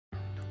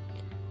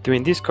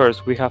During this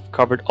course, we have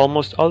covered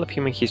almost all of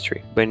human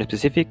history, but in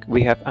specific,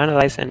 we have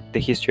analyzed the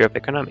history of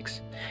economics.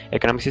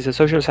 Economics is a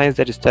social science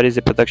that studies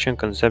the production,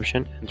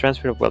 consumption, and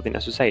transfer of wealth in a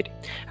society.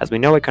 As we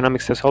know,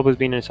 economics has always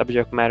been a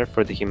subject matter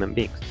for the human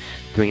beings.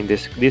 During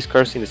this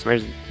course in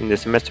the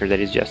semester that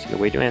is just on the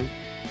way to end,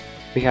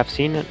 we have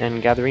seen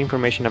and gathered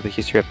information of the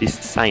history of this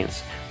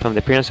science, from the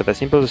appearance of a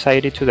simple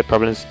society to the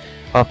problems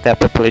of the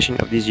population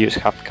of these years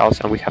have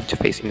caused and we have to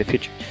face in the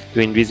future.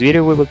 During this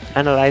video, we will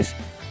analyze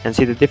and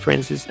see the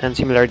differences and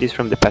similarities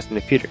from the past and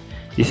the future.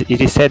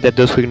 It is said that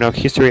those who ignore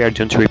history are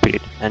doomed to repeat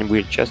it, and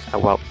we're just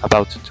about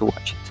to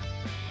watch it.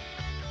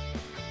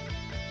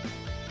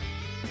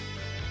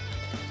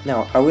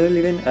 Now, are we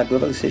living a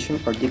globalization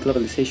or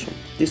deglobalization?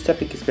 This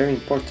topic is very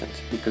important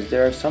because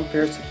there are some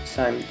periods of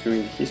time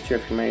during the history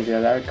of humanity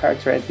that are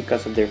characterized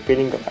because of their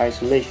feeling of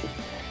isolation.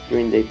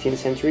 During the 18th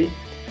century,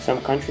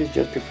 some countries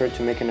just preferred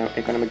to make an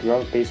economic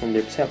growth based on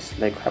themselves,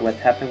 like what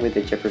happened with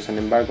the Jefferson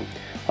embargo.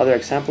 Other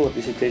example of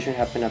this situation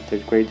happened after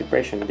the Great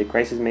Depression. The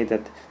crisis made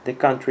that the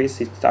countries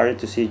started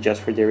to see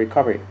just for their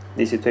recovery.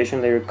 This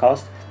situation later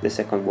caused the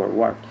Second World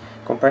War.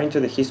 Comparing to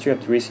the history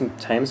of the recent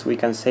times, we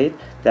can say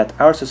that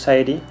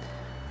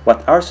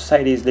what our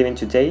society is living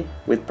today,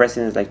 with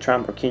presidents like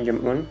Trump or Kim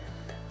Jong-un,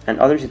 and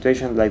other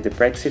situations like the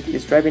Brexit,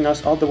 is driving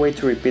us all the way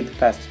to repeat the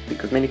past,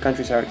 because many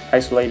countries are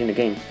isolating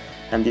again,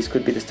 and this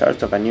could be the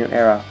start of a new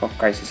era of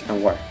crisis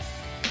and war.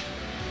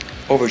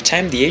 Over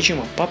time, the aging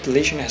of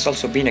population has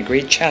also been a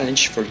great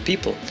challenge for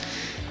people.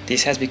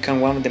 This has become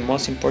one of the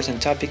most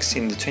important topics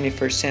in the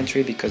 21st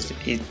century because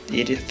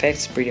it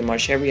affects pretty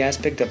much every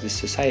aspect of the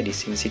society,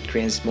 since it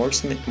creates more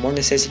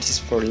necessities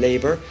for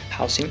labor,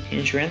 housing,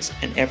 insurance,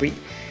 and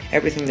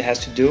everything that has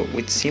to do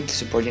with simply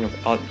supporting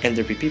of all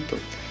elderly people.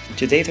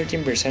 Today,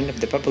 13% of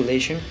the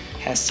population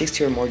has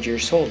 60 or more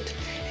years old,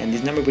 and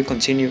this number will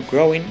continue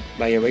growing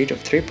by a rate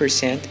of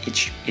 3%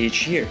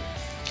 each year.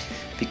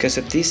 Because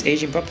of this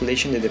aging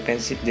population, the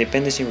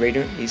dependency rate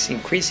is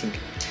increasing.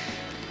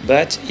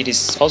 But it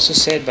is also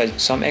said by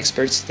some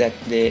experts that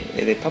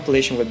the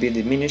population will be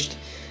diminished,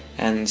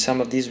 and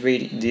some of these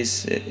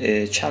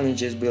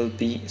challenges will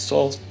be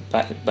solved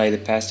by the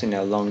past in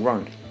a long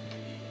run.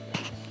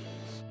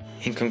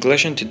 In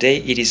conclusion, today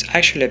it is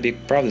actually a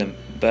big problem,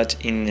 but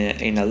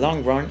in a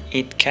long run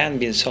it can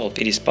be solved.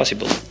 It is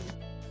possible.